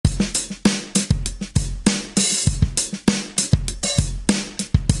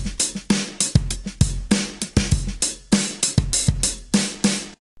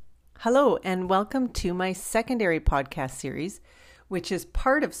Hello, and welcome to my secondary podcast series, which is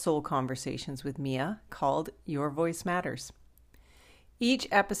part of Soul Conversations with Mia, called Your Voice Matters. Each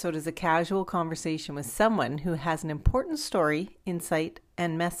episode is a casual conversation with someone who has an important story, insight,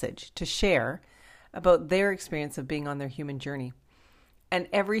 and message to share about their experience of being on their human journey. And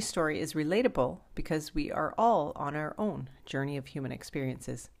every story is relatable because we are all on our own journey of human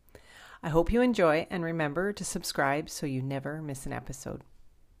experiences. I hope you enjoy, and remember to subscribe so you never miss an episode.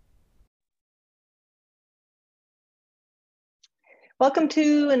 Welcome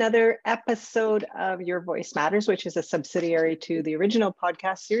to another episode of Your Voice Matters, which is a subsidiary to the original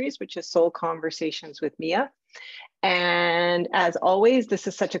podcast series, which is Soul Conversations with Mia. And as always, this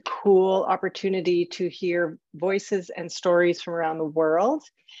is such a cool opportunity to hear voices and stories from around the world.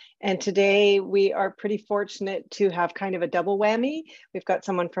 And today we are pretty fortunate to have kind of a double whammy. We've got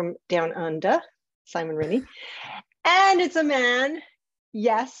someone from down under, Simon Rinne, and it's a man.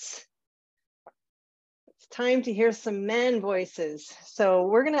 Yes. Time to hear some man voices. So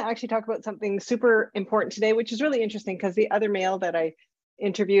we're going to actually talk about something super important today, which is really interesting because the other male that I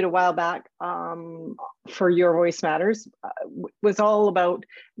interviewed a while back for Your Voice Matters was all about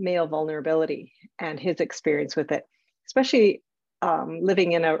male vulnerability and his experience with it, especially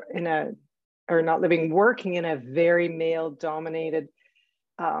working in a very male dominated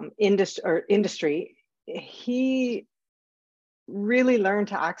industry. He really learned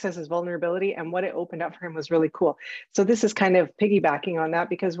to access his vulnerability, and what it opened up for him was really cool. So this is kind of piggybacking on that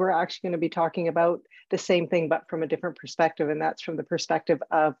because we're actually going to be talking about the same thing, but from a different perspective, and that's from the perspective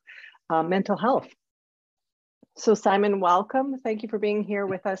of mental health. So Simon, welcome. Thank you for being here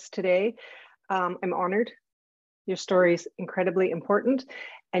with us today. I'm honored. Your story is incredibly important,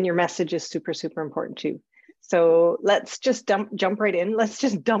 and your message is super, super important too. So let's just jump right in. Let's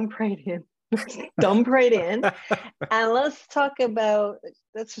just dump right in. Dump right in, and let's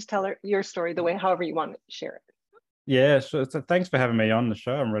just tell her your story the way, however you want to share it. Yeah, so thanks for having me on the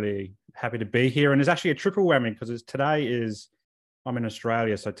show. I'm really happy to be here. And it's actually a triple whammy because I'm in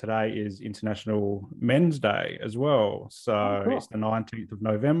Australia, so today is International Men's Day as well. So Cool. It's the 19th of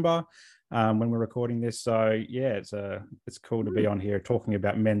November when we're recording this. So yeah, it's cool to be on here talking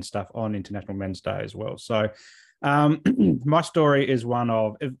about men's stuff on International Men's Day as well. So my story is one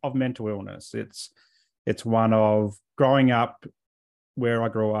of mental illness. It's one of growing up where I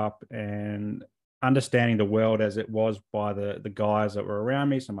grew up and understanding the world as it was by the guys that were around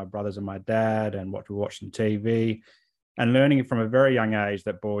me, so my brothers and my dad, and what we watched on TV, and learning from a very young age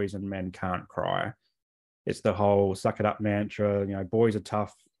that boys and men can't cry. It's the whole suck it up mantra. You know, boys are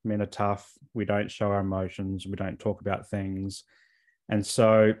tough, men are tough. We don't show our emotions. We don't talk about things. And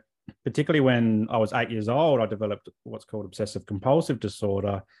so particularly when I was 8 years old, I developed what's called obsessive compulsive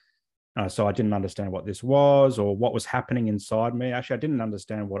disorder. So I didn't understand what this was or what was happening inside me. Actually, I didn't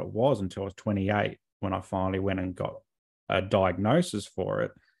understand what it was until I was 28 when I finally went and got a diagnosis for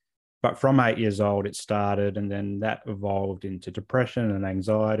it. But from 8 years old, it started, and then that evolved into depression and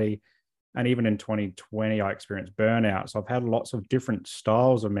anxiety. And even in 2020, I experienced burnout. So I've had lots of different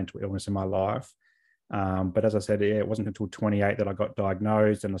styles of mental illness in my life. But as I said, it wasn't until 28 that I got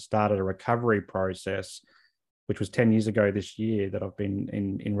diagnosed, and I started a recovery process, which was 10 years ago this year, that I've been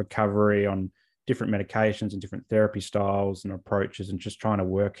in recovery on different medications and different therapy styles and approaches, and just trying to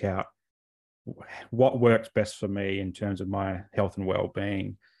work out what works best for me in terms of my health and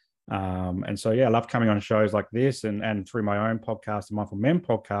well-being. And so, yeah, I love coming on shows like this and through my own podcast, the Mindful Men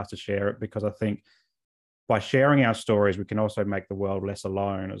podcast, to share it, because I think by sharing our stories, we can also make the world less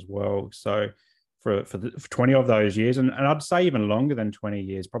alone as well. So for 20 of those years, and I'd say even longer than 20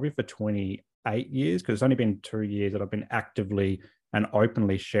 years, probably for 28 years, because it's only been 2 years that I've been actively and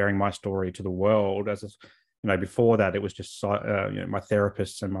openly sharing my story to the world. Before that, it was just my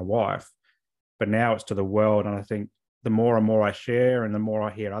therapists and my wife, but now it's to the world. And I think the more and more I share, and the more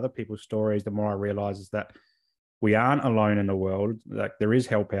I hear other people's stories, the more I realize is that we aren't alone in the world. Like, there is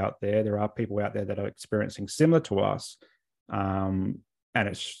help out there. There are people out there that are experiencing similar to us,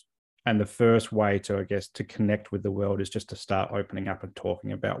 and the first way to, I guess, to connect with the world is just to start opening up and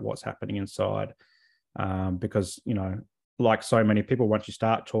talking about what's happening inside. Because, like so many people, once you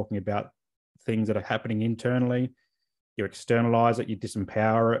start talking about things that are happening internally, you externalize it, you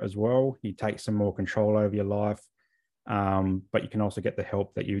disempower it as well. You take some more control over your life, but you can also get the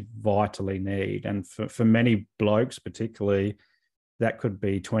help that you vitally need. And for many blokes particularly, that could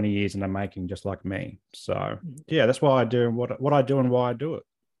be 20 years in the making, just like me. So, yeah, that's why I do what I do and why I do it.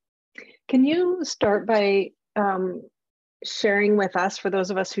 Can you start by sharing with us, for those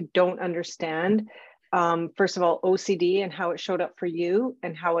of us who don't understand, first of all, OCD and how it showed up for you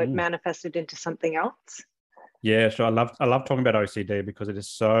and how it manifested into something else? Yeah, sure. I love talking about OCD because it is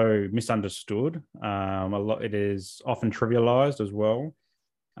so misunderstood. It is often trivialized as well.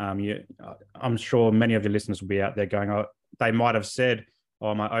 I'm sure many of your listeners will be out there going, oh, they might have said,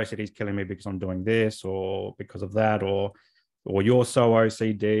 oh, my OCD is killing me because I'm doing this or because of that, or you're so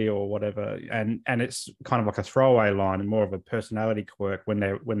OCD or whatever. And it's kind of like a throwaway line and more of a personality quirk when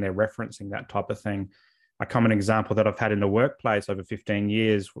they're referencing that type of thing. A common example that I've had in the workplace over 15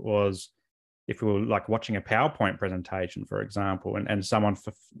 years was if we were like watching a PowerPoint presentation, for example, and someone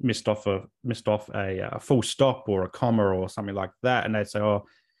missed off a full stop or a comma or something like that, and they'd say, "Oh,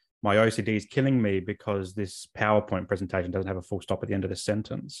 my OCD is killing me because this PowerPoint presentation doesn't have a full stop at the end of the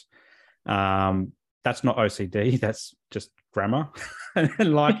sentence." Um, that's not OCD. That's just grammar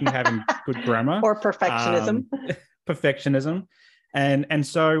and liking having good grammar. Or perfectionism. Um, perfectionism. And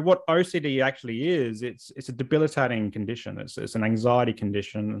so what OCD actually is, it's a debilitating condition. It's an anxiety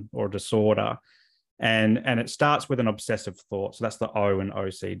condition or disorder. And it starts with an obsessive thought. So that's the O in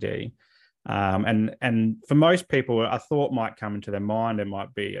OCD. And for most people, a thought might come into their mind. It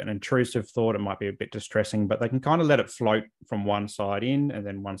might be an intrusive thought. It might be a bit distressing, but they can kind of let it float from one side in and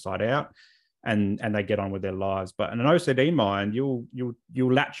then one side out, and they get on with their lives. But in an OCD mind, you'll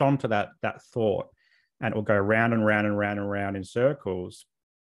latch onto that thought, and it will go round and round and round and round in circles,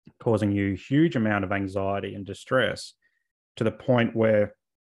 causing you a huge amount of anxiety and distress to the point where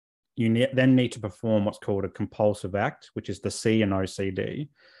you then need to perform what's called a compulsive act, which is the C in OCD,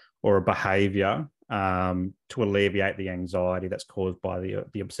 or a behavior to alleviate the anxiety that's caused by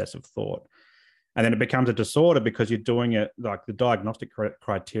the obsessive thought. And then it becomes a disorder because you're doing it, like the diagnostic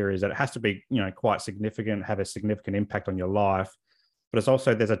criteria is that it has to be, quite significant, have a significant impact on your life. But it's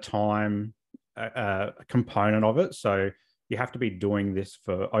also, there's a time component of it. So you have to be doing this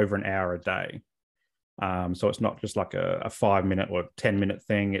for over an hour a day. So it's not just like a 5-minute or 10-minute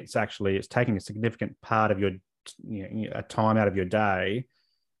thing. It's taking a significant part of your a time out of your day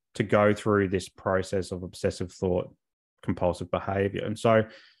to go through this process of obsessive thought, compulsive behavior. And so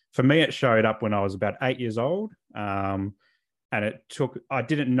for me, it showed up when I was about 8 years old. And I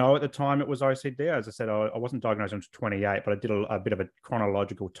didn't know at the time it was OCD. As I said, I wasn't diagnosed until 28, but I did a bit of a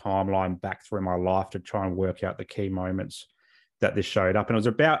chronological timeline back through my life to try and work out the key moments that this showed up. And it was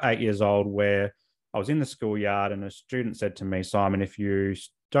about 8 years old where I was in the schoolyard and a student said to me, Simon, if you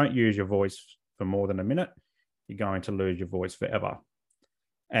don't use your voice for more than a minute, you're going to lose your voice forever.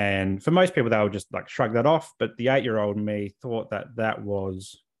 And for most people, they would just like shrug that off. But the 8-year-old me thought that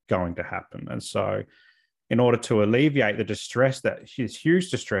was going to happen. And so in order to alleviate the distress, that huge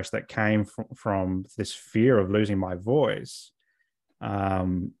distress that came from this fear of losing my voice,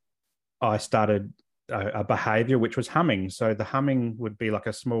 I started a behavior which was humming. So the humming would be like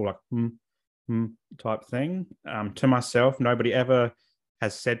a small type thing to myself. Nobody ever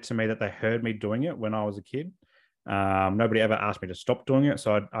has said to me that they heard me doing it when I was a kid. Nobody ever asked me to stop doing it.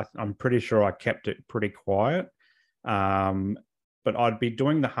 So I'm pretty sure I kept it pretty quiet. But I'd be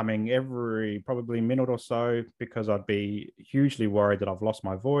doing the humming every probably minute or so because I'd be hugely worried that I've lost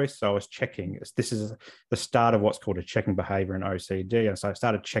my voice. So I was checking. This is the start of what's called a checking behavior in OCD. And so I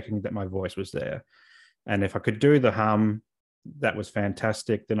started checking that my voice was there. And if I could do the hum, that was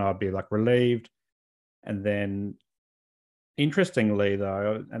fantastic. Then I'd be like relieved. And then interestingly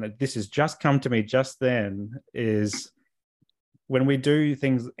though, and this has just come to me just then, is when we do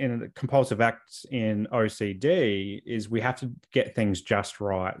things in compulsive acts in OCD is we have to get things just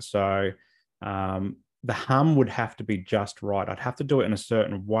right. So the hum would have to be just right. I'd have to do it in a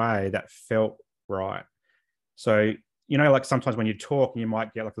certain way that felt right. So, like sometimes when you talk, you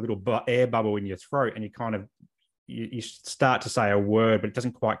might get like a little air bubble in your throat and you kind of, you start to say a word, but it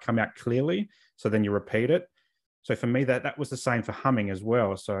doesn't quite come out clearly. So then you repeat it. So for me, that was the same for humming as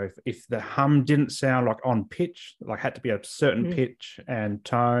well. So if the hum didn't sound like on pitch, like had to be a certain pitch and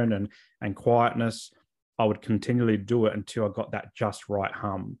tone and quietness, I would continually do it until I got that just right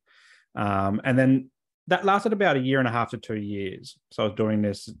hum. And then that lasted about 1.5 to 2 years. So I was doing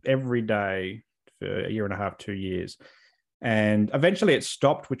this every day for 1.5, 2 years. And eventually it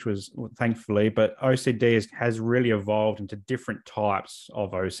stopped, which was thankfully, but OCD has really evolved into different types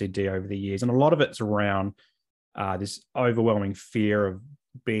of OCD over the years. And a lot of it's around this overwhelming fear of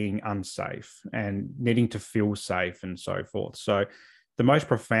being unsafe and needing to feel safe and so forth. So the most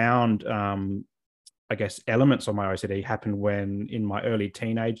profound, elements of my OCD happened when in my early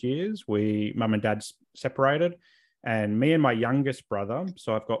teenage years, mum and dad separated, and me and my youngest brother,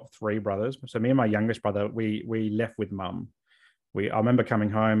 so I've got 3 brothers. So me and my youngest brother, we left with mum. I remember coming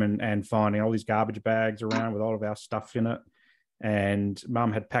home and finding all these garbage bags around with all of our stuff in it. And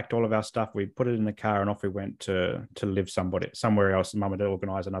mum had packed all of our stuff. We put it in the car and off we went to live somewhere else. Mum had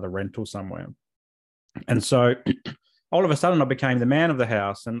organised another rental somewhere. And so all of a sudden I became the man of the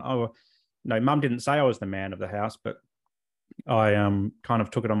house. And mum didn't say I was the man of the house, but I kind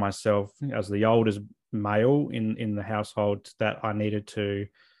of took it on myself as the oldest male in the household that I needed to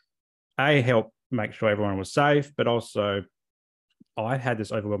help make sure everyone was safe, but also I had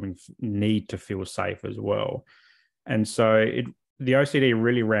this overwhelming need to feel safe as well. And so the OCD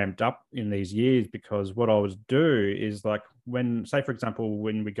really ramped up in these years, because what I would do is, like, when, say, for example,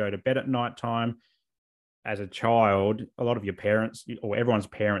 when we go to bed at night time, as a child, a lot of your parents or everyone's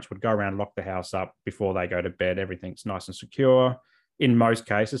parents would go around, lock the house up before they go to bed. Everything's nice and secure. In most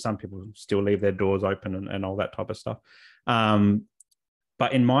cases, some people still leave their doors open and all that type of stuff.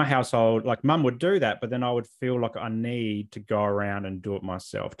 But in my household, like, mum would do that, but then I would feel like I need to go around and do it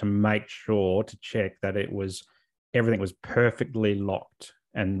myself to make sure, to check that everything was perfectly locked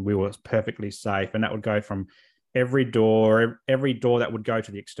and we were perfectly safe. And that would go from every door that would go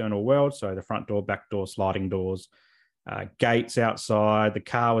to the external world. So the front door, back door, sliding doors, gates outside, the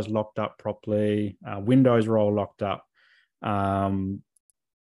car was locked up properly, windows were all locked up. And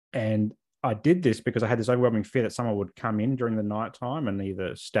I did this because I had this overwhelming fear that someone would come in during the nighttime and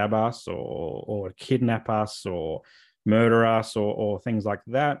either stab us or kidnap us or murder us or things like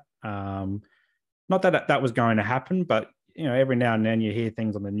that. Not that was going to happen, but every now and then you hear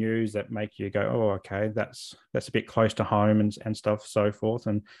things on the news that make you go, oh, okay, that's a bit close to home and stuff, so forth.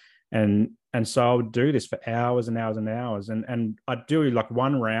 And so I would do this for hours and hours and hours. And I'd do like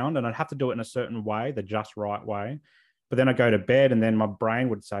one round and I'd have to do it in a certain way, the just right way. But then I go to bed and then my brain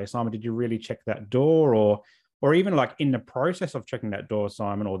would say, Simon, did you really check that door? Or even like in the process of checking that door,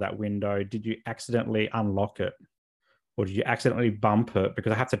 Simon, or that window, did you accidentally unlock it? Or did you accidentally bump it?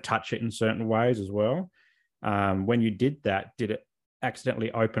 Because I have to touch it in certain ways as well. When you did that, did it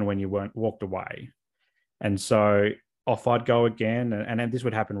accidentally open when you walked away? And so off I'd go again. And then this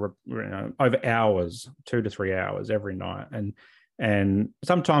would happen over hours, 2 to 3 hours every night. And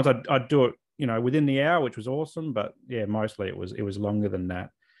sometimes I'd do it, within the hour, which was awesome. But yeah, mostly it was longer than that.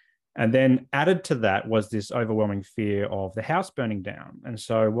 And then added to that was this overwhelming fear of the house burning down. And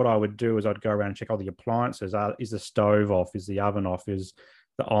so what I would do is I'd go around and check all the appliances. Is the stove off? Is the oven off? Is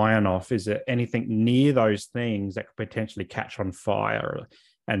the iron off? Is there anything near those things that could potentially catch on fire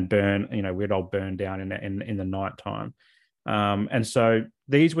and burn? We'd all burn down in the nighttime. And so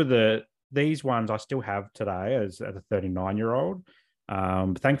these ones I still have today as a 39-year-old.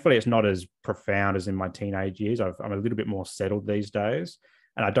 Thankfully, it's not as profound as in my teenage years. I'm a little bit more settled these days.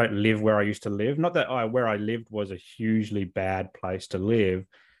 And I don't live where I used to live. Not that where I lived was a hugely bad place to live,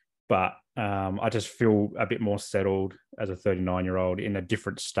 but I just feel a bit more settled as a 39-year-old in a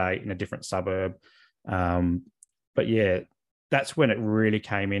different state, in a different suburb. But yeah, that's when it really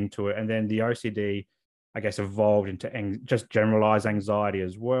came into it. And then the OCD, I guess, evolved into just generalized anxiety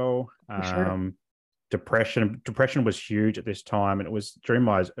as well. Sure. Depression was huge at this time. And it was during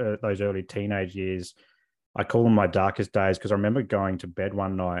those early teenage years. I call them my darkest days, because I remember going to bed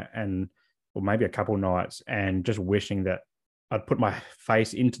one night or maybe a couple nights, and just wishing that I'd put my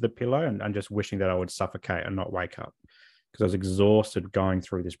face into the pillow and just wishing that I would suffocate and not wake up, because I was exhausted going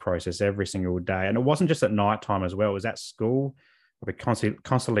through this process every single day. And it wasn't just at nighttime as well. It was at school. I'd be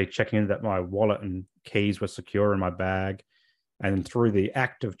constantly checking that my wallet and keys were secure in my bag. And through the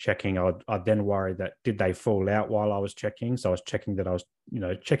act of checking, I'd then worry that did they fall out while I was checking? So I was checking that I was,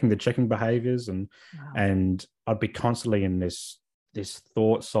 checking the checking behaviors, and I'd be constantly in this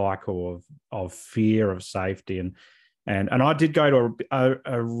thought cycle of fear of safety. And I did go to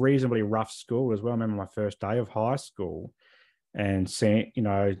a reasonably rough school as well. I remember my first day of high school and seeing,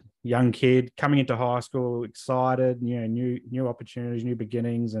 young kid coming into high school, excited, new opportunities, new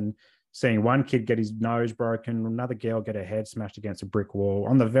beginnings, and seeing one kid get his nose broken, another girl get her head smashed against a brick wall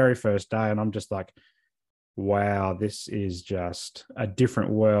on the very first day. And I'm just like, wow, this is just a different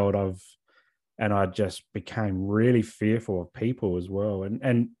world and I just became really fearful of people as well.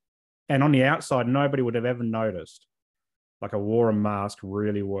 And on the outside, nobody would have ever noticed. Like, I wore a mask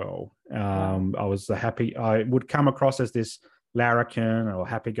really well. I would come across as this larrikin or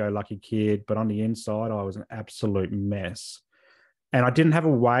happy-go-lucky kid, but on the inside, I was an absolute mess. And I didn't have a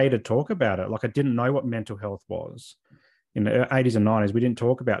way to talk about it. Like, I didn't know what mental health was. In the 80s and 90s, we didn't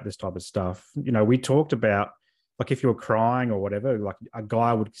talk about this type of stuff. We talked about, like, if you were crying or whatever, like a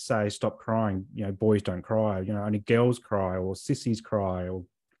guy would say, stop crying. Boys don't cry. Only girls cry, or sissies cry,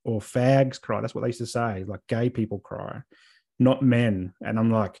 or fags cry. That's what they used to say. Like, gay people cry, not men. And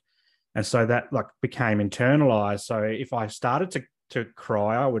I'm like, and so that like became internalized. So if I started to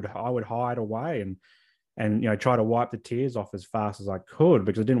cry, I would hide away and try to wipe the tears off as fast as I could,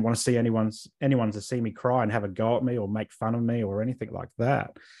 because I didn't want to see anyone to see me cry and have a go at me or make fun of me or anything like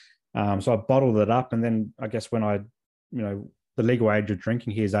that. So I bottled it up, and then I guess when the legal age of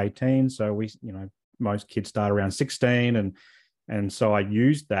drinking here is 18, so most kids start around 16, and so I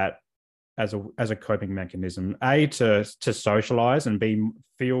used that as a coping mechanism, to socialize and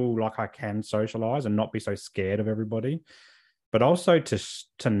feel like I can socialize and not be so scared of everybody, but also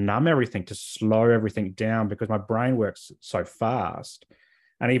to numb everything, to slow everything down, because my brain works so fast.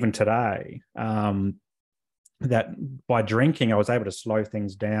 And even today, that by drinking, I was able to slow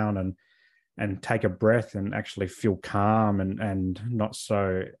things down and take a breath and actually feel calm and not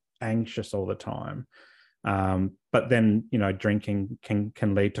so anxious all the time. But then, drinking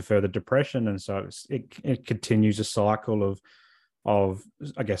can lead to further depression, and so it continues a cycle of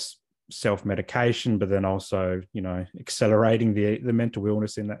I guess self-medication, but then also accelerating the mental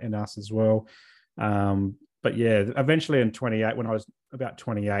illness in us as well. But yeah, eventually in 28, when I was about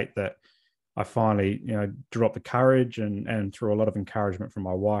 28, that I finally dropped the courage and through a lot of encouragement from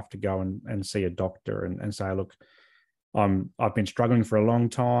my wife to go and see a doctor and say, look, I've been struggling for a long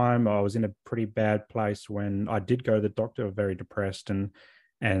time. I was in a pretty bad place when I did go to the doctor, very depressed,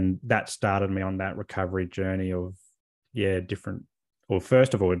 and that started me on that recovery journey of different. Well,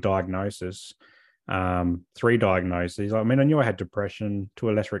 first of all, a diagnosis, 3 diagnoses. I mean, I knew I had depression, to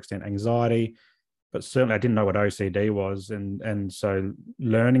a lesser extent anxiety, but certainly I didn't know what OCD was, and so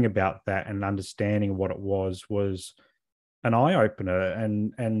learning about that and understanding what it was an eye opener,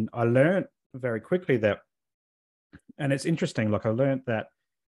 and I learned very quickly that. And it's interesting, like I learned that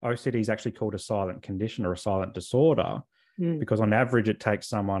OCD is actually called a silent condition or a silent disorder because on average, it takes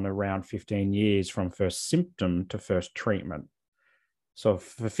someone around 15 years from first symptom to first treatment. So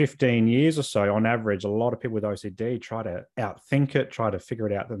for 15 years or so, on average, a lot of people with OCD try to outthink it, try to figure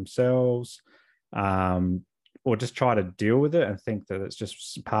it out themselves, or just try to deal with it and think that it's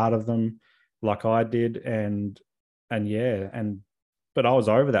just part of them, like I did. But I was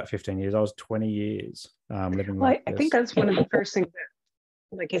over that 15 years. I was 20 years living like this. I think that's one of the first things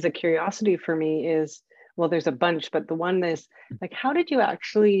that, like, is a curiosity for me is, well, there's a bunch, but the one is like, how did you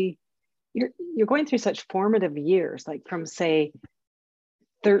actually, you're going through such formative years, like from say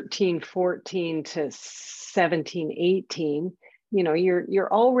 13, 14 to 17, 18,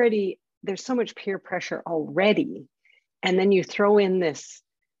 you're already, there's so much peer pressure already. And then you throw in this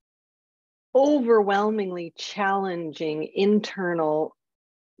overwhelmingly challenging internal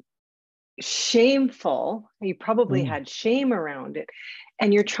shameful, you probably had shame around it,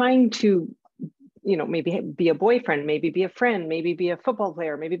 and you're trying to maybe be a boyfriend, maybe be a friend, maybe be a football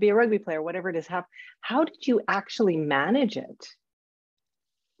player, maybe be a rugby player, whatever it is. How did you actually manage it?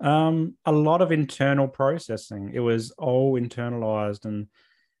 A lot of internal processing. It was all internalized,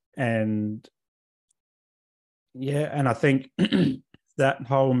 and I think that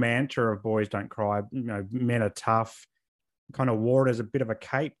whole mantra of boys don't cry, men are tough, kind of wore it as a bit of a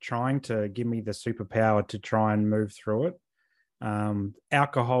cape, trying to give me the superpower to try and move through it.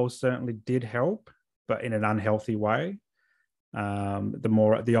 Alcohol certainly did help, but in an unhealthy way.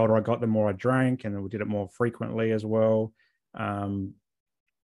 The older I got, the more I drank, and we did it more frequently as well.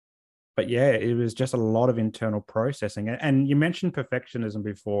 But yeah, it was just a lot of internal processing. And you mentioned perfectionism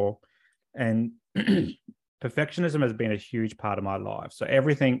before, and perfectionism has been a huge part of my life. So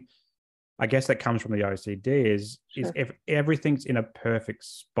everything, I guess, that comes from the OCD is if everything's in a perfect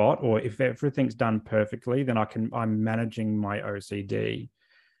spot, or if everything's done perfectly, then I'm managing my OCD.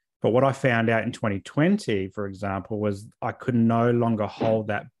 But what I found out in 2020, for example, was I could no longer hold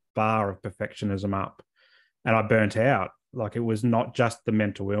that bar of perfectionism up, and I burnt out. Like, it was not just the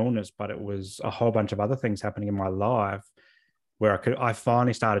mental illness, but it was a whole bunch of other things happening in my life where I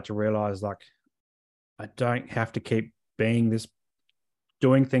finally started to realize, like, I don't have to keep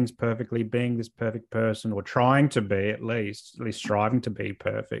doing things perfectly, being this perfect person, or trying to be, at least striving to be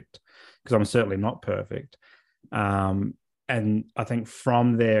perfect, because I'm certainly not perfect. And I think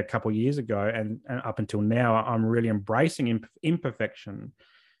from there, a couple of years ago and up until now, I'm really embracing imperfection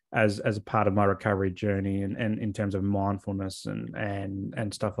as a part of my recovery journey, and in terms of mindfulness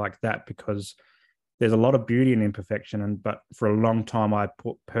and stuff like that, because there's a lot of beauty in imperfection. But for a long time, I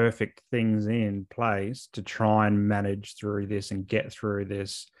put perfect things in place to try and manage through this and get through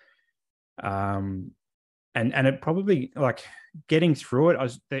this. And it probably, like, getting through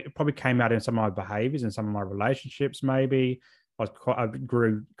it, it probably came out in some of my behaviors and some of my relationships. Maybe I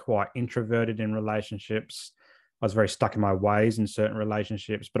grew quite introverted in relationships. I was very stuck in my ways in certain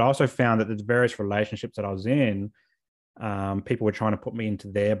relationships, but I also found that the various relationships that I was in, people were trying to put me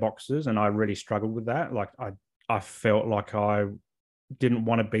into their boxes, and I really struggled with that. Like, I felt like I didn't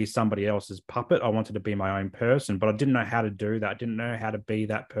want to be somebody else's puppet. I wanted to be my own person, but I didn't know how to do that. I didn't know how to be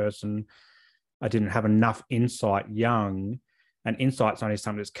that person. I didn't have enough insight young And insight's only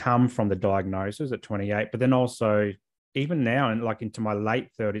something that's come from the diagnosis at 28, but then also even now and like into my late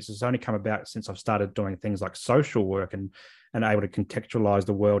 30s, it's only come about since I've started doing things like social work and able to contextualize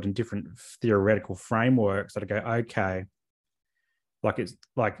the world in different theoretical frameworks that I go, okay, like it's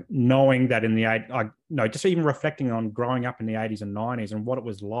like knowing that in the just even reflecting on growing up in the 80s and 90s and what it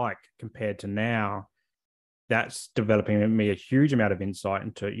was like compared to now, that's developing in me a huge amount of insight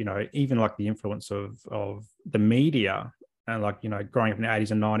into, even like the influence of the media. And like, growing up in the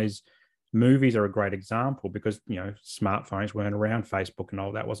 80s and 90s, movies are a great example because, smartphones weren't around, Facebook and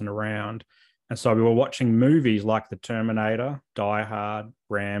all that wasn't around. And so we were watching movies like The Terminator, Die Hard,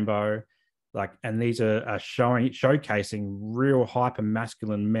 Rambo, and these are showcasing real hyper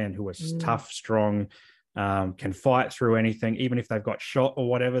masculine men who are tough, strong, can fight through anything, even if they've got shot or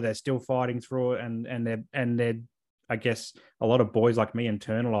whatever, they're still fighting through it. And they're, I guess a lot of boys like me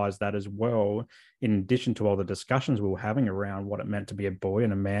internalize that as well, in addition to all the discussions we were having around what it meant to be a boy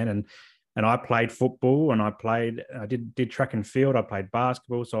and a man. And I played football and I did track and field. I played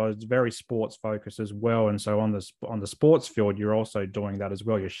basketball. So I was very sports focused as well. And so on the sports field, you're also doing that as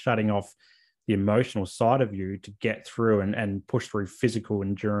well. You're shutting off the emotional side of you to get through and push through physical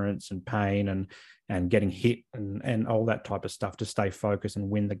endurance and pain and getting hit and all that type of stuff to stay focused and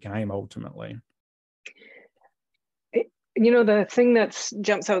win the game ultimately. The thing that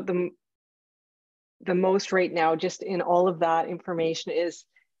jumps out the most right now, just in all of that information, is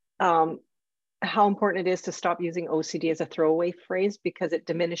how important it is to stop using OCD as a throwaway phrase, because it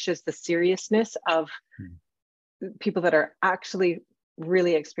diminishes the seriousness of people that are actually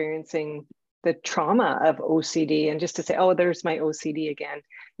really experiencing the trauma of OCD. And just to say, oh, there's my OCD again,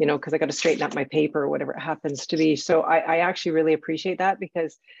 because I got to straighten up my paper or whatever it happens to be. So I actually really appreciate that,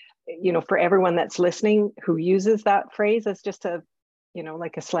 because for everyone that's listening who uses that phrase as just a,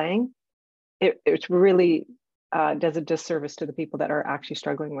 like a slang, it really does a disservice to the people that are actually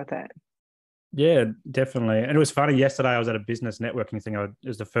struggling with it. Yeah, definitely. And it was funny. Yesterday, I was at a business networking thing. It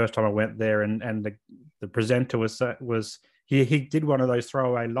was the first time I went there, and the presenter was he did one of those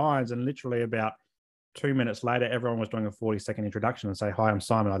throwaway lines, and literally about 2 minutes later, everyone was doing a 40-second introduction and say, "Hi, I'm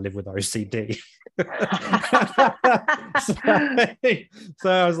Simon. I live with OCD." so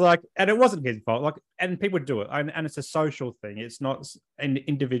I was like, and it wasn't his fault. And people do it, and it's a social thing. It's not, and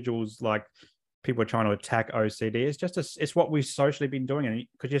individuals like. People are trying to attack OCD. It's just it's what we've socially been doing, and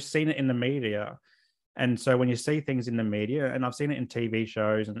because you've seen it in the media, and so when you see things in the media, and I've seen it in TV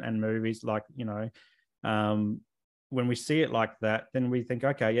shows and movies, when we see it like that, then we think,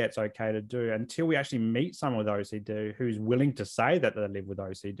 okay, yeah, it's okay to do. Until we actually meet someone with OCD who's willing to say that they live with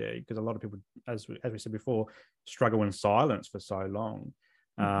OCD, because a lot of people, as we said before, struggle in silence for so long.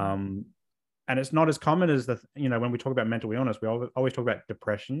 And it's not as common as when we talk about mental illness, we always talk about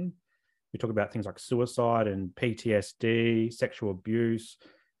depression. We talk about things like suicide and PTSD, sexual abuse.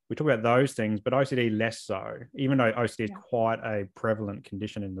 We talk about those things, but OCD less so, even though OCD is quite a prevalent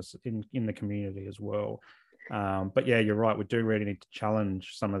condition in the community as well. But yeah, you're right. We do really need to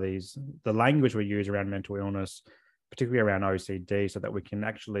challenge some of the language we use around mental illness, particularly around OCD, so that we can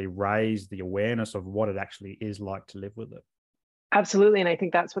actually raise the awareness of what it actually is like to live with it. Absolutely. And I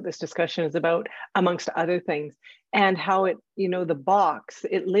think that's what this discussion is about, amongst other things, and how it, it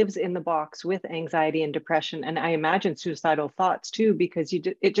lives in the box with anxiety and depression. And I imagine suicidal thoughts too, because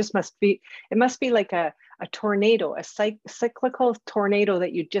it must be like a tornado, a cyclical tornado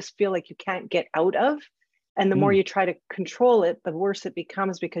that you just feel like you can't get out of. And the more you try to control it, the worse it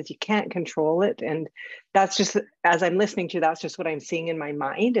becomes, because you can't control it. And that's just, as I'm listening to you, that's just what I'm seeing in my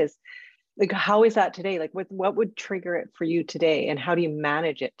mind is, like, how is that today? Like, what would trigger it for you today, and how do you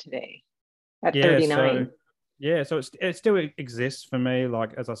manage it today at 39? So it still exists for me.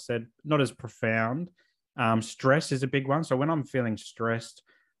 Like, as I said, not as profound. Stress is a big one. So when I'm feeling stressed,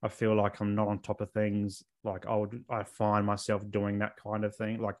 I feel like I'm not on top of things. Like I find myself doing that kind of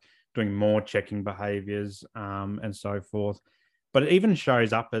thing, like doing more checking behaviors and so forth. But it even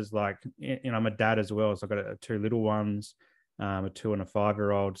shows up as like, I'm a dad as well. So I've got two little ones. A 2 and a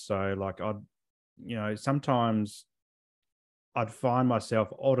 5-year-old. So like sometimes I'd find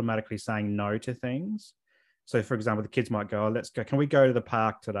myself automatically saying no to things. So for example, the kids might go, let's go, can we go to the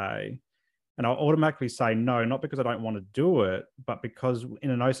park today? And I'll automatically say no, not because I don't want to do it, but because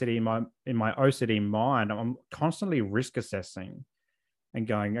in my OCD mind, I'm constantly risk assessing and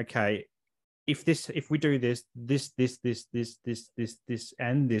going, okay, if we do this,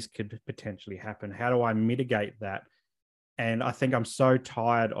 and this could potentially happen. How do I mitigate that? And I think I'm so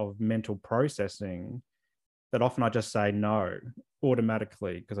tired of mental processing that often I just say no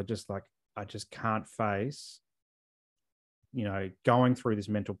automatically, because I just can't face going through this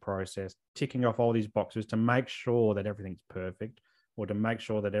mental process, ticking off all these boxes to make sure that everything's perfect, or to make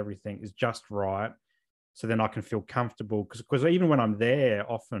sure that everything is just right. So then I can feel comfortable, because even when I'm there,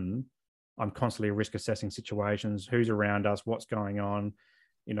 often I'm constantly risk assessing situations, who's around us, what's going on,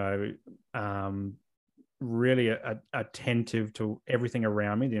 really attentive to everything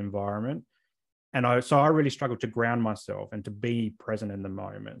around me, the environment. And I really struggle to ground myself and to be present in the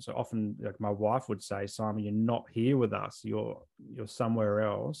moment. So often, like, my wife would say, Simon, you're not here with us. You're somewhere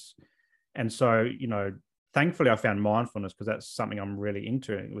else. And so, thankfully I found mindfulness, because that's something I'm really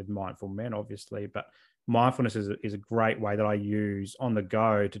into with Mindful Men, obviously. But mindfulness is a great way that I use on the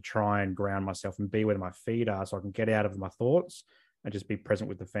go to try and ground myself and be where my feet are, so I can get out of my thoughts and just be present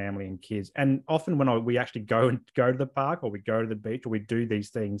with the family and kids. And often when we actually go to the park, or we go to the beach, or we do these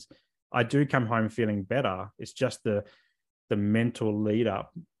things, I do come home feeling better. It's just the mental lead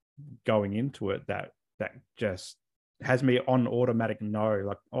up going into it that just has me on automatic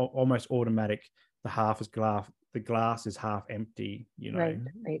like almost automatic. The glass is half empty, Right.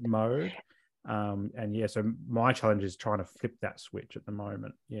 mode. And yeah, so my challenge is trying to flip that switch at the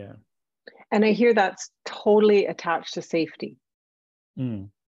moment. Yeah. And I hear that's totally attached to safety. Mm.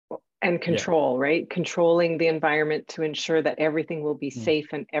 And control, right? Controlling the environment to ensure that everything will be safe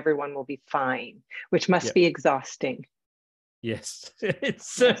and everyone will be fine, which must be exhausting. Yes, it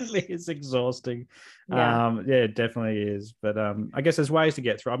certainly is exhausting. Yeah. It definitely is. But I guess there's ways to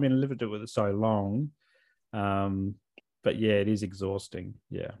get through. I mean, I lived with it so long. But yeah, it is exhausting.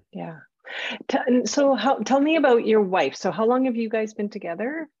 Yeah. Yeah. So tell me about your wife. So how long have you guys been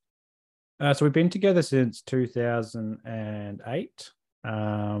together? So we've been together since 2008.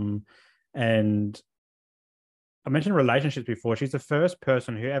 And I mentioned relationships before. She's the first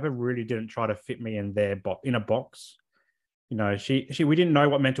person who ever really didn't try to fit me in in a box. We didn't know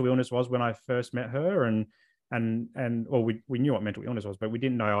what mental illness was when I first met her, or we knew what mental illness was, but we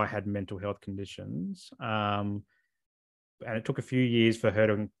didn't know I had mental health conditions. And it took a few years for her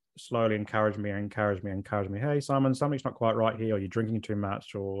to slowly encourage me. Hey, Simon, something's not quite right here, or you're drinking too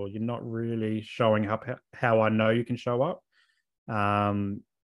much, or you're not really showing up how I know you can show up.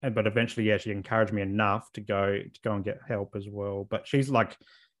 But eventually, she encouraged me enough to go and get help as well. But she's like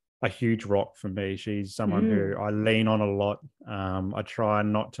a huge rock for me. She's someone who I lean on a lot. I try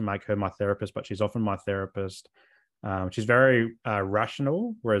not to make her my therapist, but she's often my therapist. She's very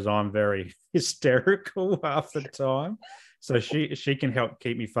rational, whereas I'm very hysterical half the time. So she can help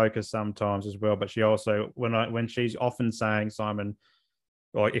keep me focused sometimes as well. But she also, when she's often saying, Simon,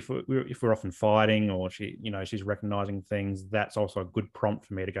 or if we're often fighting, or she's recognizing things, that's also a good prompt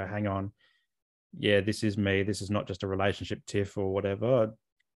for me to go, hang on, yeah, this is me. This is not just a relationship tiff or whatever.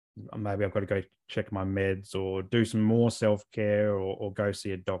 Maybe I've got to go check my meds, or do some more self-care, or go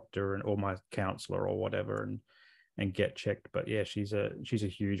see a doctor or my counselor or whatever, and get checked. But yeah, she's a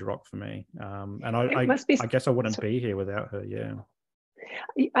huge rock for me. And I guess I wouldn't be here without her. Yeah.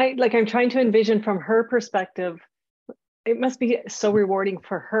 I'm trying to envision from her perspective. It must be so rewarding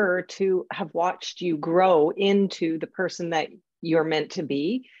for her to have watched you grow into the person that you're meant to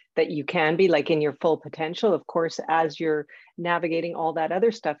be, that you can be, like, in your full potential. Of course, as you're navigating all that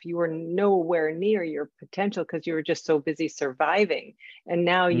other stuff, you were nowhere near your potential because you were just so busy surviving. And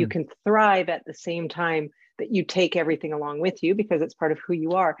now you can thrive at the same time that you take everything along with you, because it's part of who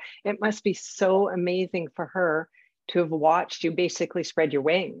you are. It must be so amazing for her to have watched you basically spread your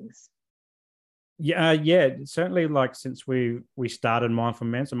wings. Yeah, certainly. Like, since we started Mindful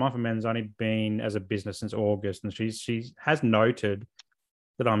Men, so Mindful Men's only been as a business since August, and she has noted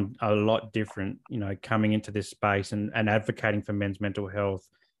that I'm a lot different, coming into this space and advocating for men's mental health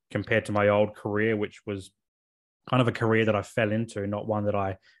compared to my old career, which was kind of a career that I fell into, not one that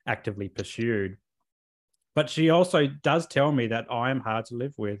I actively pursued. But she also does tell me that I am hard to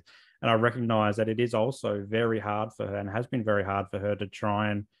live with, and I recognize that it is also very hard for her, and has been very hard for her to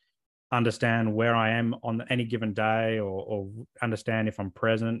try and understand where I am on any given day, or understand if I'm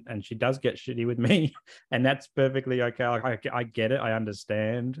present. And she does get shitty with me, and that's perfectly okay. I get it. I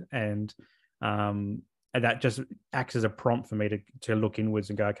understand. And that just acts as a prompt for me to look inwards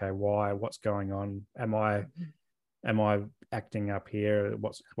and go, okay, why? What's going on? Am I acting up here?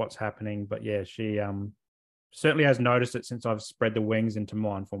 What's happening? But yeah, she certainly has noticed it since I've spread the wings into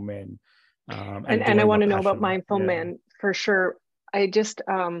Mindful Men. And I want to know about Mindful Men for sure. I just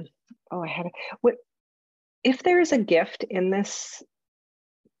what if there is a gift in this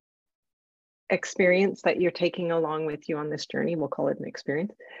experience that you're taking along with you on this journey? We'll call it an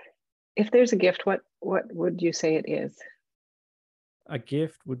experience. If there's a gift, what would you say it is? A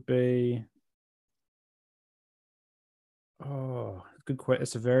gift would be,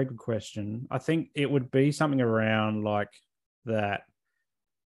 it's a very good question. I think it would be something around, like, that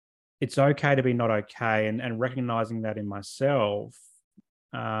it's okay to be not okay, and recognizing that in myself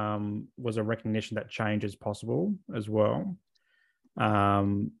was a recognition that change is possible as well.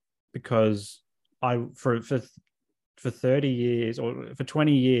 Because I for 30 years or for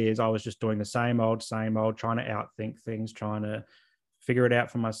 20 years, I was just doing the same old, trying to outthink things, trying to figure it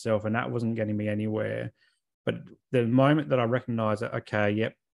out for myself, and that wasn't getting me anywhere. But the moment that I recognized that, okay,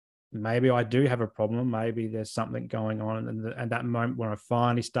 yep, maybe I do have a problem, maybe there's something going on, and that moment when I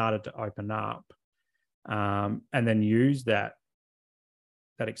finally started to open up, and then use that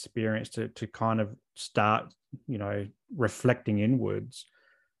experience to kind of start, reflecting inwards,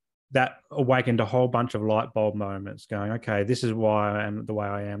 that awakened a whole bunch of light bulb moments going, okay, this is why I am the way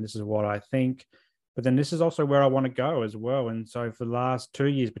I am. This is what I think. But then this is also where I want to go as well. And so for the last 2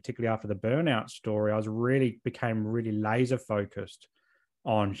 years, particularly after the burnout story, became really laser focused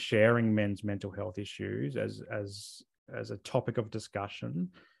on sharing men's mental health issues as a topic of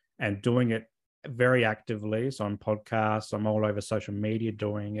discussion, and doing it very actively. So on podcasts, I'm all over social media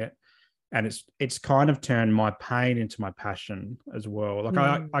doing it. And it's kind of turned my pain into my passion as well.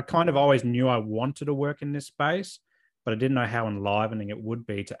 Like I kind of always knew I wanted to work in this space, but I didn't know how enlivening it would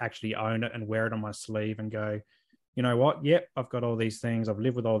be to actually own it and wear it on my sleeve and go, you know what? Yep, I've got all these things. I've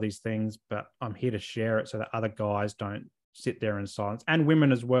lived with all these things, but I'm here to share it so that other guys don't sit there in silence, and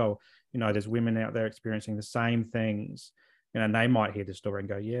women as well. There's women out there experiencing the same things, and they might hear the story and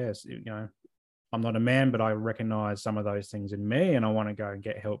go, yes, I'm not a man, but I recognize some of those things in me, and I want to go and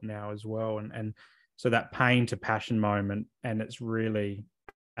get help now as well. And so that pain to passion moment, and it's really,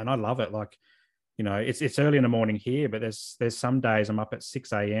 and I love it. Like, it's early in the morning here, but there's some days I'm up at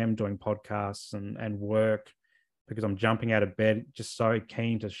 6 a.m. doing podcasts and work, because I'm jumping out of bed, just so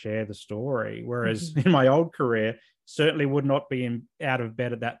keen to share the story. Whereas in my old career, certainly would not be out of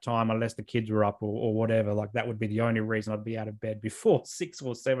bed at that time unless the kids were up or whatever. Like, that would be the only reason I'd be out of bed before 6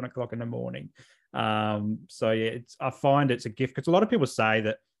 or 7 o'clock in the morning. So yeah, I find it's a gift, because a lot of people say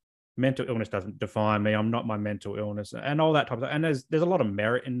that mental illness doesn't define me. I'm not my mental illness and all that type of thing. And there's a lot of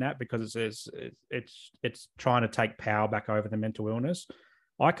merit in that, because it's trying to take power back over the mental illness.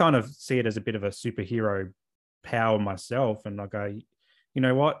 I kind of see it as a bit of a superhero power myself, and I go, you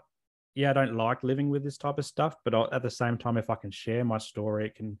know what? Yeah, I don't like living with this type of stuff, but at the same time, if I can share my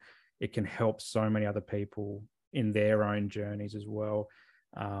story, it can help so many other people in their own journeys as well.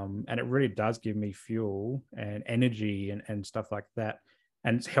 And it really does give me fuel and energy and stuff like that.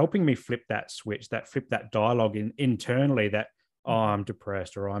 And it's helping me flip that switch, flip that dialogue internally that, oh, I'm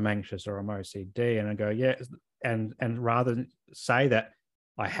depressed, or I'm anxious, or I'm OCD. And I go, yeah. And rather than say that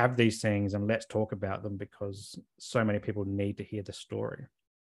I have these things and let's talk about them, because so many people need to hear the story.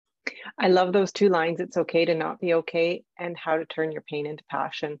 I love those 2 lines. It's okay to not be okay, and how to turn your pain into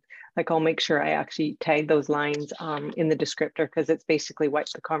passion. Like, I'll make sure I actually tag those lines in the descriptor, because it's basically what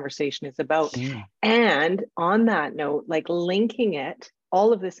the conversation is about. And on that note, like, linking it,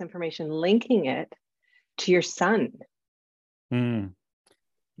 all of this information, linking it to your son. Yeah,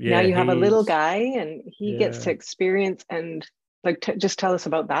 now you have a little guy, and he gets to experience, and like, just tell us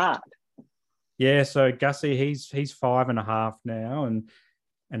about that. Yeah, so Gussie, he's 5.5 now,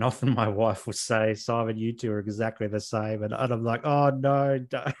 and often my wife will say, Simon, you two are exactly the same. And I'm like, oh, no,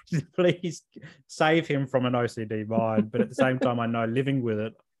 don't, please save him from an OCD mind. But at the same time, I know living with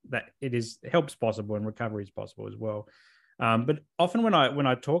it, that helps possible, and recovery is possible as well. But often when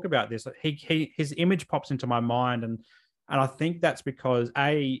I talk about this, his image pops into my mind. And I think that's because,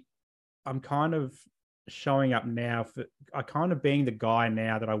 I'm kind of showing up now I kind of being the guy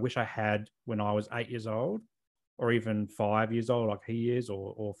now that I wish I had when I was 8 years old, or even 5 years old, like he is,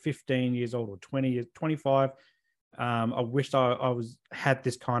 or 15 years old, or 20 years, 25. I wished I had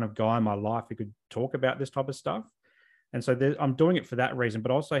this kind of guy in my life who could talk about this type of stuff. And so I'm doing it for that reason,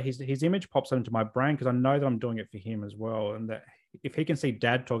 but also his image pops into my brain, because I know that I'm doing it for him as well. And that if he can see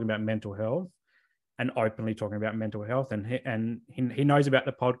dad talking about mental health and openly talking about mental health, and he knows about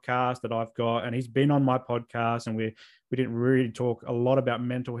the podcast that I've got, and he's been on my podcast, and we didn't really talk a lot about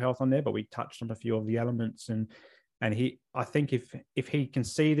mental health on there, but we touched on a few of the elements. And I think if he can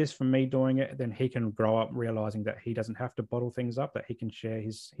see this from me doing it, then he can grow up realizing that he doesn't have to bottle things up, that he can share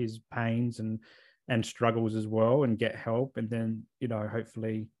his pains and struggles as well, and get help, and then,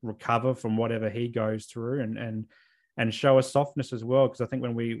 hopefully recover from whatever he goes through, and show a softness as well. Because I think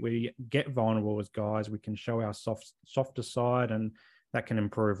when we get vulnerable as guys, we can show our softer side, and that can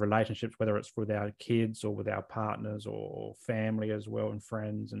improve relationships, whether it's with our kids or with our partners or family as well, and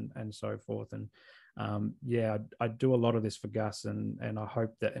friends and so forth. And I do a lot of this for Gus, and I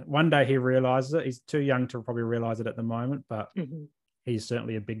hope that one day he realizes it. He's too young to probably realize it at the moment, but he's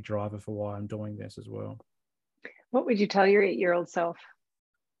certainly a big driver for why I'm doing this as well. What would you tell your 8-year-old self?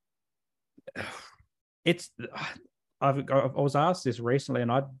 It's I was asked this recently,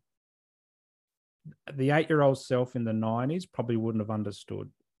 and the 8-year-old self in the 90s probably wouldn't have understood,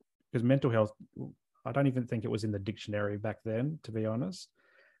 because mental health, I don't even think it was in the dictionary back then, to be honest.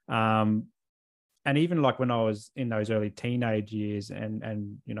 And even like when I was in those early teenage years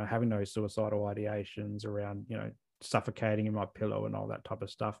and having those suicidal ideations around, suffocating in my pillow and all that type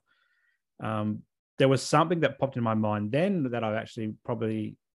of stuff, there was something that popped in my mind then that I actually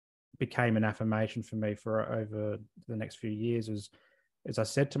probably became an affirmation for me for over the next few years. As I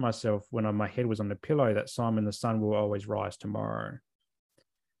said to myself when my head was on the pillow, that Simon, the sun will always rise tomorrow.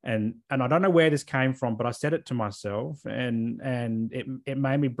 And I don't know where this came from, but I said it to myself, and it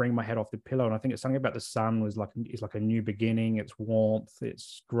made me bring my head off the pillow. And I think it's something about the sun is like a new beginning, it's warmth,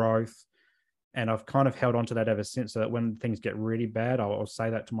 it's growth. And I've kind of held on to that ever since, so that when things get really bad, I'll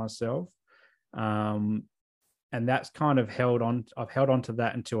say that to myself. And that's kind of I've held on to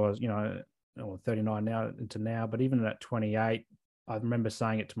that until I was, 39 now, but even at 28, I remember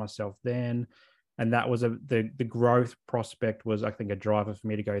saying it to myself then. And that was the growth prospect was, I think, a driver for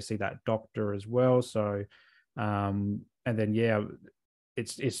me to go see that doctor as well. So, and then, yeah,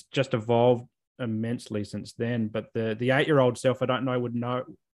 it's just evolved immensely since then. But the 8-year-old self, I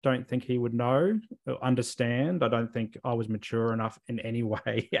don't think he would know or understand. I don't think I was mature enough in any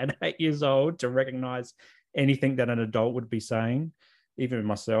way at 8 years old to recognize anything that an adult would be saying, even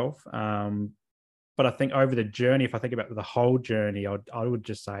myself. But I think over the journey, if I think about the whole journey, I would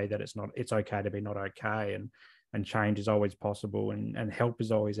just say that it's okay to be not okay, and change is always possible, and help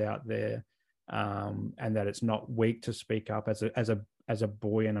is always out there, and that it's not weak to speak up as a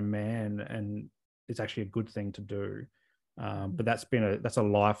boy and a man, and it's actually a good thing to do. But that's a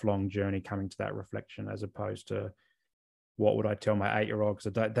lifelong journey coming to that reflection, as opposed to what would I tell my 8-year-old?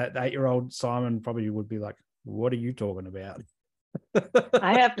 Because that 8-year-old Simon probably would be like, "What are you talking about?"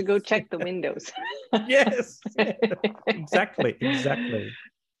 I have to go check the windows. Yes, exactly.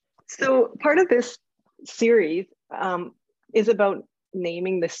 So part of this series is about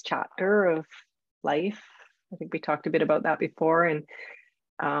naming this chapter of life. I think we talked a bit about that before. And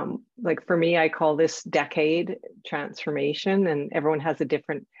like for me, I call this decade transformation, and everyone has a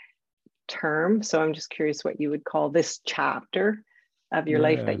different term. So I'm just curious what you would call this chapter of your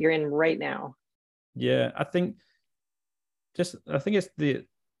life that you're in right now. Yeah, I think it's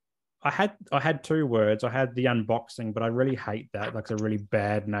I had two words. I had the unboxing, but I really hate that. Like, it's a really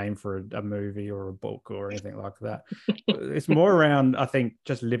bad name for a movie or a book or anything like that. It's more around, I think,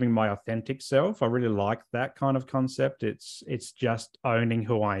 just living my authentic self. I really like that kind of concept. It's just owning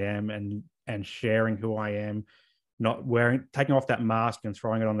who I am and sharing who I am, not taking off that mask and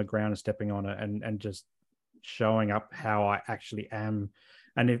throwing it on the ground and stepping on it, and just showing up how I actually am.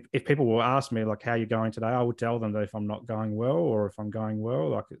 And if people will ask me, like, how are you going today, I will tell them that if I'm not going well, or if I'm going well,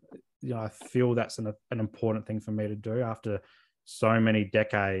 like, I feel that's an important thing for me to do after so many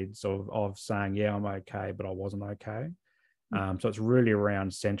decades of saying, yeah, I'm okay, but I wasn't okay. So it's really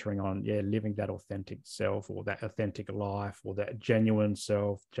around centering on, living that authentic self, or that authentic life, or that genuine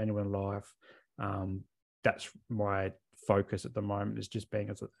self, genuine life. That's my focus at the moment, is just being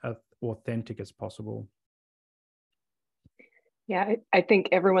as authentic as possible. Yeah, I think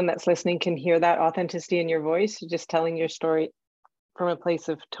everyone that's listening can hear that authenticity in your voice. You're just telling your story from a place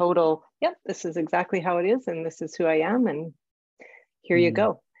of total, yep, this is exactly how it is, and this is who I am, and here you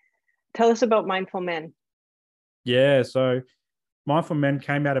go. Tell us about Mindful Men. Yeah, so Mindful Men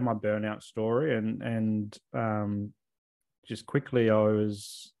came out of my burnout story, and just quickly, I've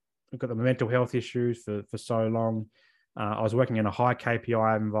got the mental health issues for so long. I was working in a high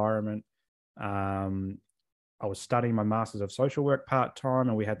KPI environment. I was studying my Masters of Social Work part-time,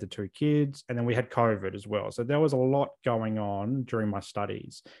 and we had the 2 kids, and then we had COVID as well. So there was a lot going on during my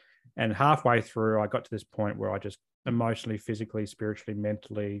studies. And halfway through, I got to this point where I just emotionally, physically, spiritually,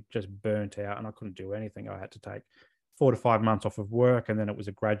 mentally just burnt out, and I couldn't do anything. I had to take 4 to 5 months off of work, and then it was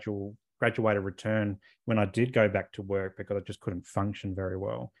a graduated return when I did go back to work, because I just couldn't function very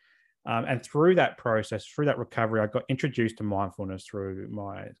well. And through that process, through that recovery, I got introduced to mindfulness through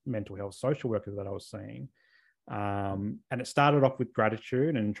my mental health social worker that I was seeing. And it started off with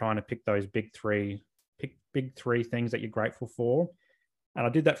gratitude and trying to pick those big three things that you're grateful for. And I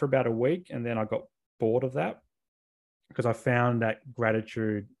did that for about a week, and then I got bored of that, because I found that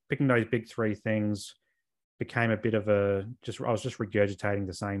gratitude, picking those big 3 things, became a bit of I was just regurgitating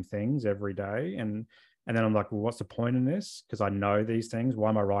the same things every day. And then I'm like, well, what's the point in this? Because I know these things. Why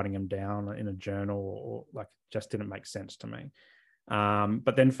am I writing them down in a journal? Or like, just didn't make sense to me.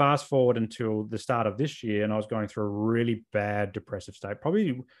 But then fast forward until the start of this year, and I was going through a really bad depressive state,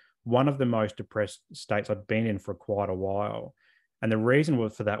 probably one of the most depressed states I'd been in for quite a while. And the reason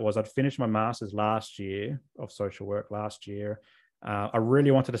for that was I'd finished my master's last year of social work last year. I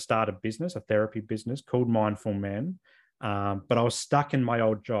really wanted to start a business, a therapy business called Mindful Men. But I was stuck in my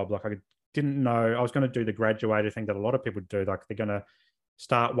old job. Like I didn't know, I was going to do the graduated thing that a lot of people do. Like they're going to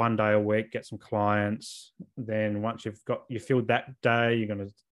start one day a week, get some clients. Then once you filled that day, you're going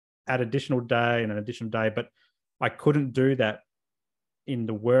to add additional day and an additional day. But I couldn't do that in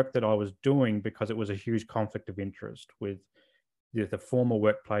the work that I was doing because it was a huge conflict of interest with the formal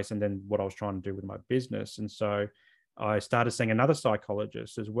workplace and then what I was trying to do with my business. And so I started seeing another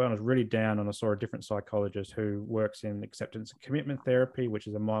psychologist as well. And I was really down, and I saw a different psychologist who works in acceptance and commitment therapy, which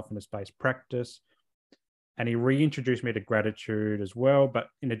is a mindfulness-based practice. And he reintroduced me to gratitude as well, but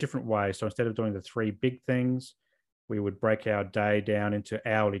in a different way. So instead of doing the 3 big things, we would break our day down into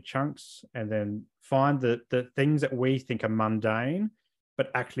hourly chunks and then find the things that we think are mundane, but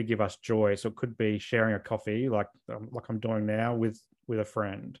actually give us joy. So it could be sharing a coffee, like I'm doing now with a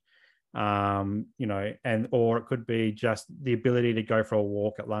friend. Or it could be just the ability to go for a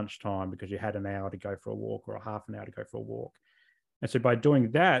walk at lunchtime because you had an hour to go for a walk or a half an hour to go for a walk. And so by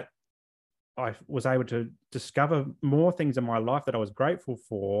doing that, I was able to discover more things in my life that I was grateful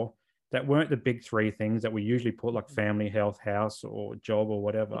for that weren't the big 3 things that we usually put, like family, health, house, or job or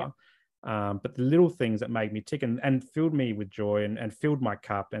whatever. Yeah. But the little things that made me tick and filled me with joy and filled my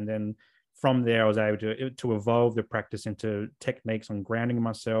cup. And then from there, I was able to evolve the practice into techniques on grounding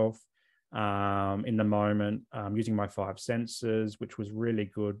myself, in the moment, using my 5 senses, which was really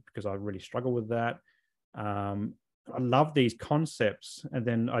good because I really struggle with that. I love these concepts. And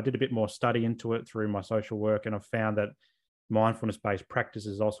then I did a bit more study into it through my social work. And I found that mindfulness-based practice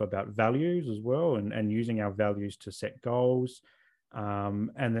is also about values as well, and using our values to set goals.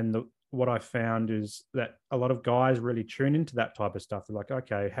 And then what I found is that a lot of guys really tune into that type of stuff. They're like,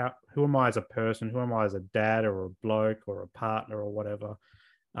 okay, who am I as a person? Who am I as a dad or a bloke or a partner or whatever?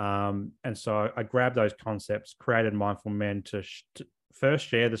 And so I grabbed those concepts, created Mindful Men to first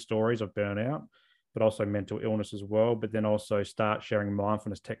share the stories of burnout, but also mental illness as well. But then also start sharing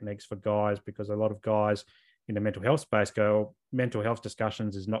mindfulness techniques for guys, because a lot of guys in the mental health space go, mental health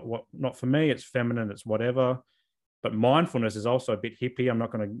discussions is not for me. It's feminine. It's whatever. But mindfulness is also a bit hippie. I'm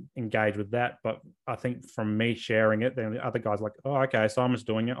not going to engage with that. But I think from me sharing it, then the other guys are like, oh, okay, Simon's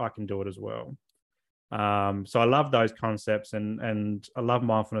doing it, I can do it as well. So I love those concepts, and I love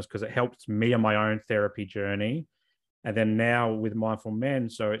mindfulness because it helps me on my own therapy journey. And then now with Mindful Men,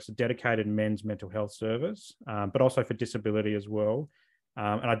 so it's a dedicated men's mental health service, but also for disability as well.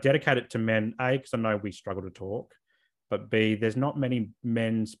 And I dedicate it to men, A, because I know we struggle to talk, but B, there's not many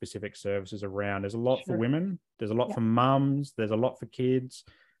men-specific services around. There's a lot for women, there's a lot for mums, there's a lot for kids,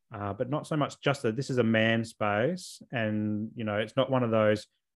 but not so much just that this is a man space. And, it's not one of those,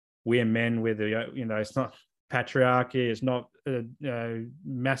 we're men with, it's not patriarchy, it's not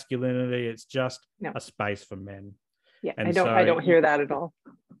masculinity, it's just a space for men. Yeah, and I don't hear that at all.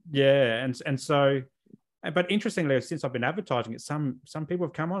 Yeah, and so, but interestingly, since I've been advertising it, some people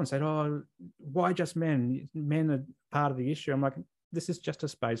have come on and said, "Oh, why just men? Men are part of the issue." I'm like, this is just a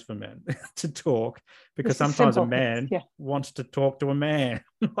space for men to talk, because sometimes a man wants to talk to a man,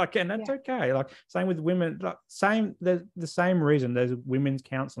 and that's okay. Like same with women, the same reason there's women's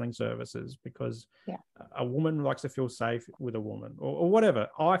counselling services, because a woman likes to feel safe with a woman or whatever.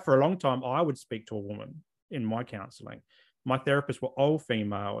 For a long time, I would speak to a woman in my counselling. My therapists were all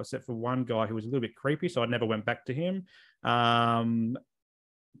female, except for one guy who was a little bit creepy, so I never went back to him. But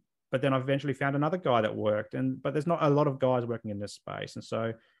then I eventually found another guy that worked, but there's not a lot of guys working in this space. And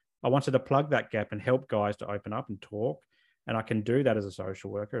so I wanted to plug that gap and help guys to open up and talk. And I can do that as a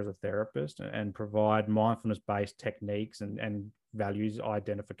social worker, as a therapist, and provide mindfulness-based techniques and values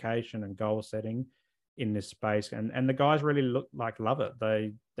identification and goal setting in this space. And the guys really love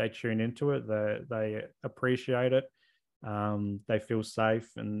it. They tune into it. They appreciate it. They feel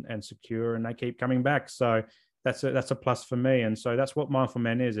safe and secure, and they keep coming back. So that's a plus for me. And so that's what Mindful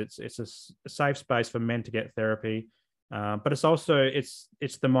Men is. It's a safe space for men to get therapy. But it's also it's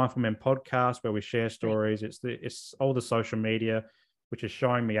the Mindful Men podcast where we share stories. It's all the social media, which is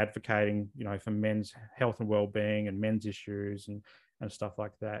showing me advocating, for men's health and well-being and men's issues and stuff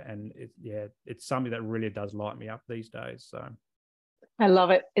like that. And it's something that really does light me up these days. So I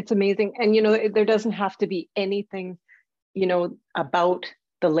love it. It's amazing. And there doesn't have to be anything about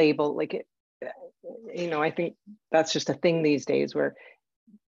the label. Like it, I think that's just a thing these days where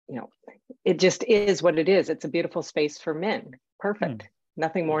it just is what it is. It's a beautiful space for men. Perfect.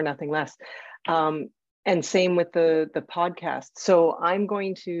 Nothing more, nothing less. And same with the podcast. So I'm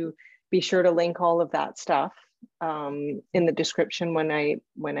going to be sure to link all of that stuff in the description when I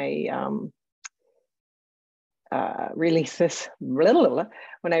release this,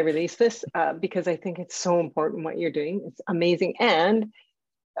 when I release this, because I think it's so important what you're doing. It's amazing. And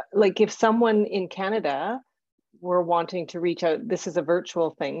like if someone in Canada were wanting to reach out, this is a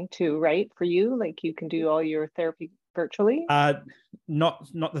virtual thing too, right? For you, like you can do all your therapy virtually? Not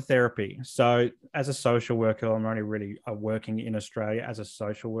the therapy. So as a social worker, I'm only really working in Australia as a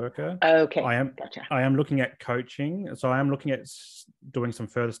social worker. Okay, Gotcha. I am looking at coaching. So I am looking at doing some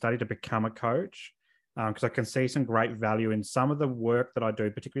further study to become a coach, because I can see some great value in some of the work that I do,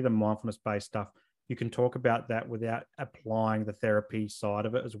 particularly the mindfulness-based stuff. You can talk about that without applying the therapy side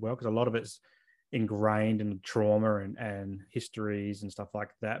of it as well, because a lot of it's ingrained in trauma and histories and stuff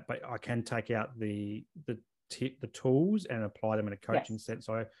like that. But I can take out the tools and apply them in a coaching sense.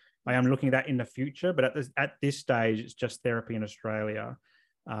 So I am looking at that in the future, but at this stage, it's just therapy in Australia.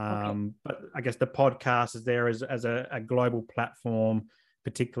 But I guess the podcast is there as a global platform,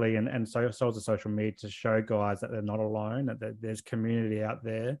 particularly, and so as a social media, to show guys that they're not alone, that there's community out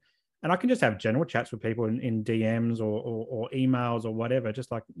there. And I can just have general chats with people in DMs or emails or whatever,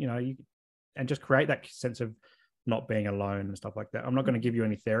 just like, and just create that sense of not being alone and stuff like that. I'm not going to give you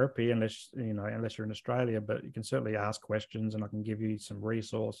any therapy unless you're in Australia, but you can certainly ask questions and I can give you some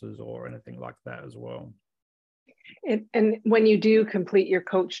resources or anything like that as well. And when you do complete your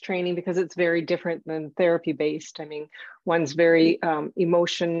coach training, because it's very different than therapy based, I mean, one's very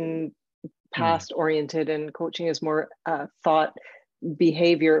emotion past oriented and coaching is more thought,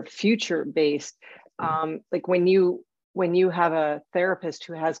 behavior, future based. Like when you have a therapist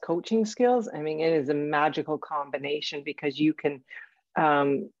who has coaching skills, I mean, it is a magical combination because you can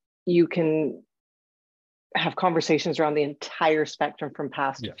have conversations around the entire spectrum from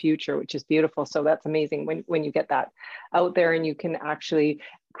past to future, which is beautiful. So that's amazing when you get that out there and you can actually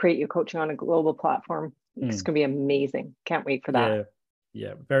create your coaching on a global platform. It's going to be amazing. Can't wait for that.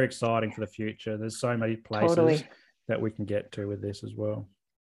 Yeah. Very exciting for the future. There's so many places that we can get to with this as well.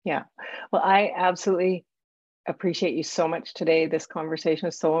 Yeah. Well, I absolutely appreciate you so much today. This conversation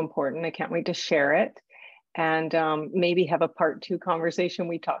is so important. I can't wait to share it. And maybe have a part 2 conversation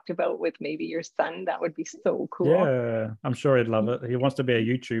we talked about with maybe your son. That would be so cool. Yeah, I'm sure he'd love it. He wants to be a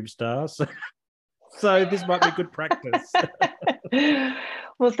YouTube star. So this might be good practice.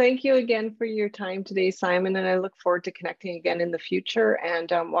 Well, thank you again for your time today, Simon. And I look forward to connecting again in the future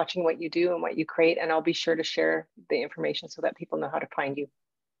and watching what you do and what you create. And I'll be sure to share the information so that people know how to find you.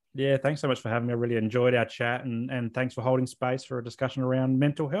 Yeah, thanks so much for having me. I really enjoyed our chat and thanks for holding space for a discussion around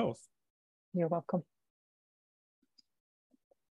mental health. You're welcome.